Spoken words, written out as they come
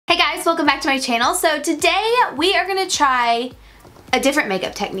welcome back to my channel. So today we are gonna try a different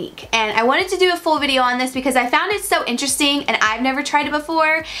makeup technique, and I wanted to do a full video on this because I found it so interesting and I've never tried it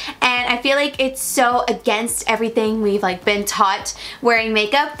before, and I feel like it's so against everything we've been taught wearing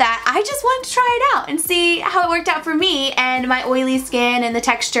makeup that I just wanted to try it out and see how it worked out for me and my oily skin and the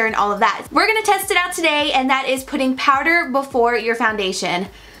texture and all of that. We're gonna test it out today, and that is putting powder before your foundation.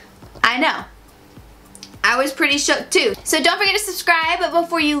 I know, I was pretty shook too. So don't forget to subscribe, but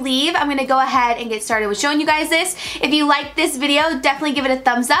before you leave, I'm gonna go ahead and get started with showing you guys this. If you like this video, definitely give it a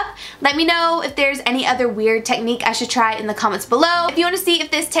thumbs up. Let me know if there's any other weird technique I should try in the comments below. If you wanna see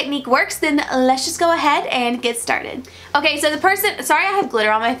if this technique works, then let's just go ahead and get started. Okay, so the person, sorry I have glitter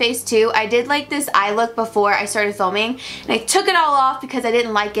on my face too. I did this eye look before I started filming, and I took it all off because I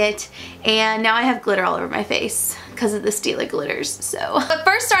didn't like it, and now I have glitter all over my face because of the Stila glitters. So what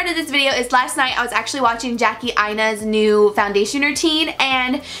first started this video is last night I was actually watching JcPenny's new foundation routine,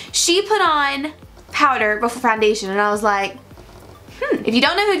 and she put on powder before foundation, and I was like, If you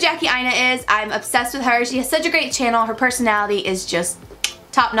don't know who JcPenny is, I'm obsessed with her. She has such a great channel. Her personality is just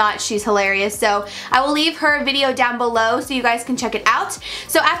top notch. She's hilarious. So I will leave her video down below so you guys can check it out.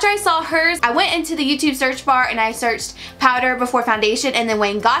 So after I saw hers, I went into the YouTube search bar and I searched powder before foundation, and then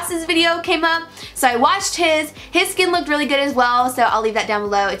Wayne Goss's video came up. So I watched his. His skin looked really good as well, so I'll leave that down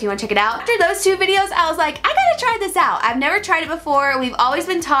below if you want to check it out. After those two videos, I was like, I gotta try this out. I've never tried it before. We've always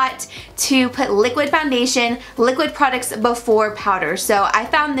been taught to put liquid foundation, liquid products before powder. So I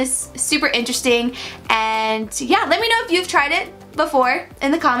found this super interesting, and yeah, let me know if you've tried it before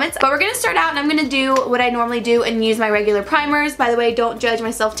in the comments. But we're gonna start out, and I'm gonna do what I normally do and use my regular primers. By the way, don't judge my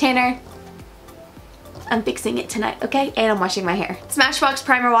self-tanner. I'm fixing it tonight, okay? And I'm washing my hair. Smashbox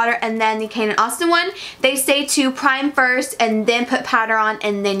primer water, and then the Kane & Austin one. They say to prime first and then put powder on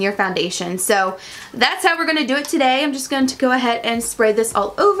and then your foundation. So that's how we're gonna do it today. I'm just going to go ahead and spray this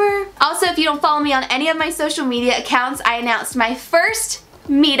all over. Also, if you don't follow me on any of my social media accounts, I announced my first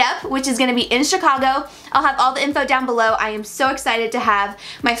meetup, which is going to be in Chicago. I'll have all the info down below. I am so excited to have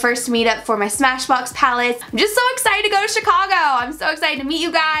my first meetup for my Smashbox palettes. I'm just so excited to go to Chicago. I'm so excited to meet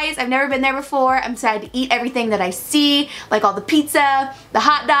you guys. I've never been there before. I'm excited to eat everything that I see, like all the pizza, the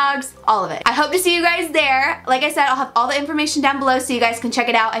hot dogs, all of it. I hope to see you guys there. Like I said, I'll have all the information down below so you guys can check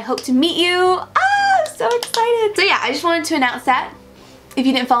it out. I hope to meet you. I'm so excited. So yeah, I just wanted to announce that. If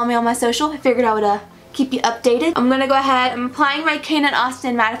you didn't follow me on my social, I figured I would keep you updated. I'm gonna go ahead, I'm applying my Kane &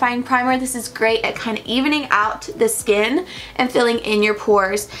 Austin mattifying primer. This is great at kind of evening out the skin and filling in your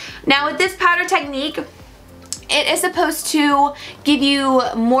pores. Now with this powder technique, it is supposed to give you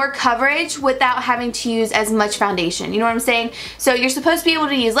more coverage without having to use as much foundation. You know what I'm saying? So you're supposed to be able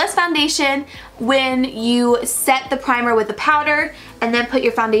to use less foundation when you set the primer with the powder and then put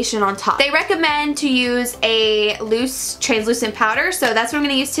your foundation on top. They recommend to use a loose translucent powder, so that's what I'm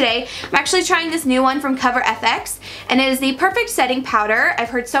gonna use today. I'm actually trying this new one from Cover FX, and it is the perfect setting powder. I've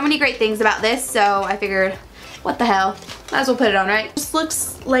heard so many great things about this, so I figured, what the hell? Might as well put it on, right? It just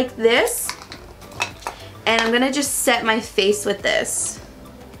looks like this. And I'm gonna just set my face with this.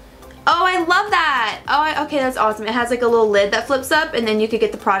 Oh, I love that. Oh, okay, that's awesome. It has like a little lid that flips up, and then you could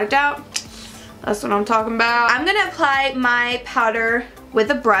get the product out. That's what I'm talking about. I'm gonna apply my powder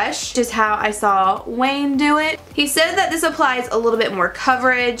with a brush, which is how I saw Wayne do it. He said that this applies a little bit more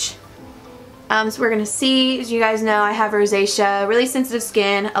coverage. So we're gonna see. As you guys know, I have rosacea, really sensitive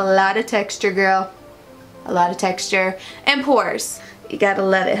skin, a lot of texture, girl. A lot of texture. And pores. You gotta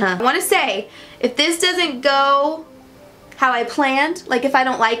love it, huh? I wanna say, if this doesn't go how I planned, like if I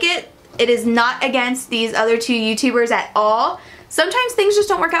don't like it, it is not against these other two YouTubers at all. Sometimes things just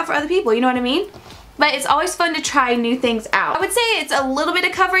don't work out for other people, you know what I mean? But it's always fun to try new things out. I would say it's a little bit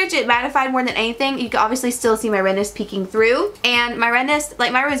of coverage. It mattified more than anything. You can obviously still see my redness peeking through. And my redness,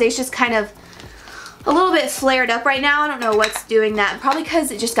 like my rosacea is kind of a little bit flared up right now. I don't know what's doing that. Probably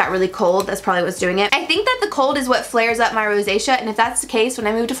because it just got really cold. That's probably what's doing it. I think that the cold is what flares up my rosacea, and if that's the case, when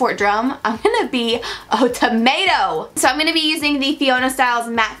I move to Fort Drum, I'm gonna be a tomato. So I'm gonna be using the Fiona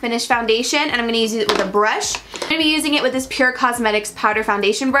Styles Matte Finish Foundation, and I'm gonna use it with a brush. I'm gonna be using it with this Pure Cosmetics Powder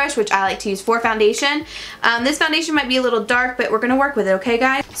Foundation brush, which I like to use for foundation. This foundation might be a little dark, but we're gonna work with it, okay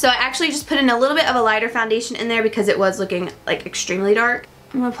guys? So I actually just put in a little bit of a lighter foundation in there because it was looking like extremely dark.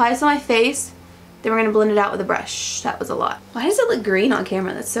 I'm gonna apply this on my face. Then we're going to blend it out with a brush. That was a lot. Why does it look green on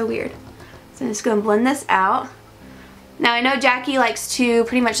camera? That's so weird. So I'm just going to blend this out. Now I know Jackie likes to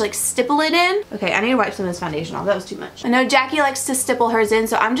pretty much like stipple it in. Okay, I need to wipe some of this foundation off. That was too much. I know Jackie likes to stipple hers in,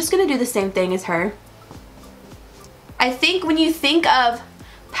 so I'm just going to do the same thing as her. I think when you think of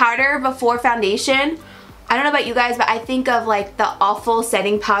powder before foundation, I don't know about you guys, but I think of like the awful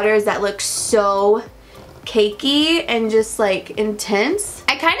setting powders that look so cakey and just like intense.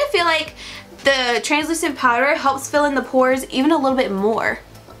 I kind of feel like the translucent powder helps fill in the pores even a little bit more.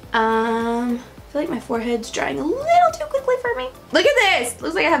 I feel like my forehead's drying a little too quickly for me. Look at this!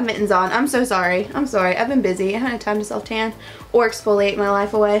 Looks like I have mittens on. I'm so sorry. I'm sorry. I've been busy. I haven't had time to self-tan or exfoliate my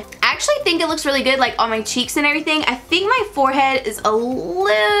life away. I actually think it looks really good, like on my cheeks and everything. I think my forehead is a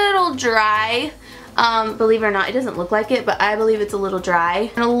little dry. Believe it or not, it doesn't look like it, but I believe it's a little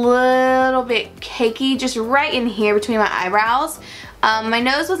dry. And a little bit cakey just right in here between my eyebrows. My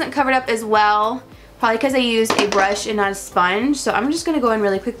nose wasn't covered up as well. Probably because I used a brush and not a sponge. So I'm just going to go in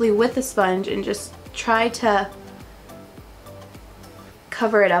really quickly with the sponge and just try to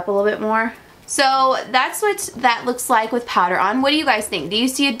cover it up a little bit more. So that's what that looks like with powder on. What do you guys think? Do you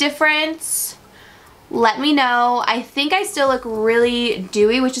see a difference? Let me know. I think I still look really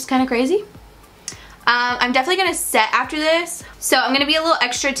dewy, which is kind of crazy. I'm definitely going to set after this. So I'm going to be a little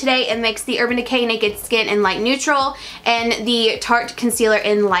extra today and mix the Urban Decay Naked Skin in light neutral and the Tarte concealer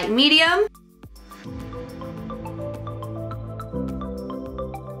in light medium.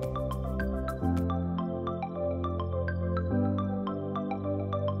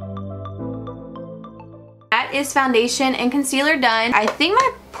 That is foundation and concealer done. I think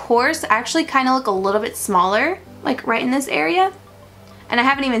my pores actually kind of look a little bit smaller, like right in this area. And I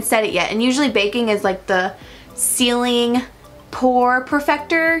haven't even set it yet. And usually baking is like the sealing pore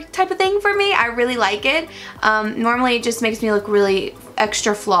perfector type of thing for me. I really like it. Normally it just makes me look really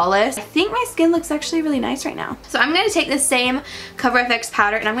extra flawless. I think my skin looks actually really nice right now. So I'm going to take the same Cover FX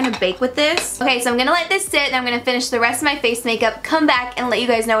powder and I'm going to bake with this. Okay, so I'm going to let this sit and I'm going to finish the rest of my face makeup, come back and let you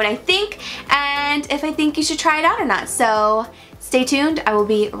guys know what I think and if I think you should try it out or not. So stay tuned. I will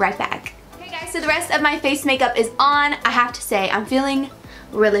be right back. Okay guys, so the rest of my face makeup is on. I have to say, I'm feeling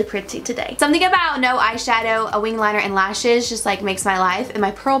really pretty today. Something about no eyeshadow, a wing liner, and lashes just like makes my life, and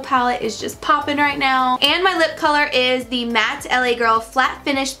my pearl palette is just popping right now. And my lip color is the Matte LA Girl Flat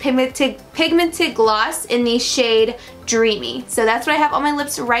Finish Pigmented Gloss in the shade Dreamy. So that's what I have on my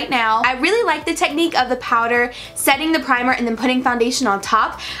lips right now. I really like the technique of the powder, setting the primer, and then putting foundation on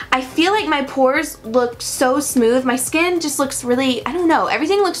top. I feel like my pores look so smooth. My skin just looks really, I don't know,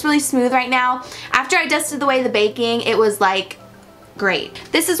 everything looks really smooth right now. After I dusted away the baking, it was like great.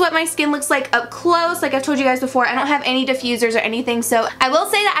 This is what my skin looks like up close. Like I've told you guys before, I don't have any diffusers or anything, so I will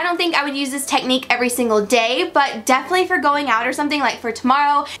say that I don't think I would use this technique every single day, but definitely for going out or something, like for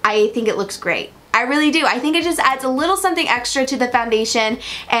tomorrow, I think it looks great. I really do. I think it just adds a little something extra to the foundation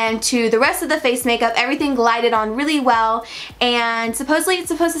and to the rest of the face makeup. Everything glided on really well, and supposedly it's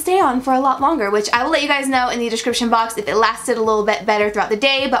supposed to stay on for a lot longer, which I will let you guys know in the description box if it lasted a little bit better throughout the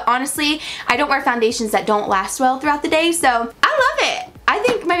day. But honestly, I don't wear foundations that don't last well throughout the day, so I love it. I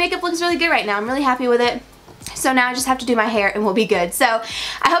think my makeup looks really good right now. I'm really happy with it. So now I just have to do my hair and we'll be good. So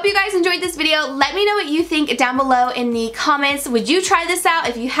I hope you guys enjoyed this video. Let me know what you think down below in the comments. Would you try this out?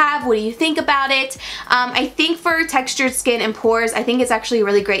 If you have, what do you think about it? I think for textured skin and pores, I think it's actually a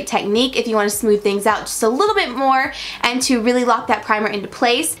really great technique if you want to smooth things out just a little bit more and to really lock that primer into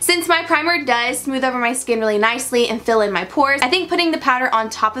place. Since my primer does smooth over my skin really nicely and fill in my pores, I think putting the powder on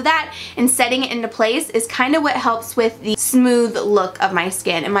top of that and setting it into place is kind of what helps with the smooth look of my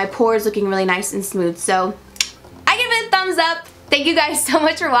skin and my pores looking really nice and smooth. So I give it a thumbs up. Thank you guys so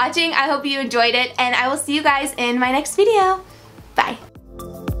much for watching. I hope you enjoyed it, and I will see you guys in my next video.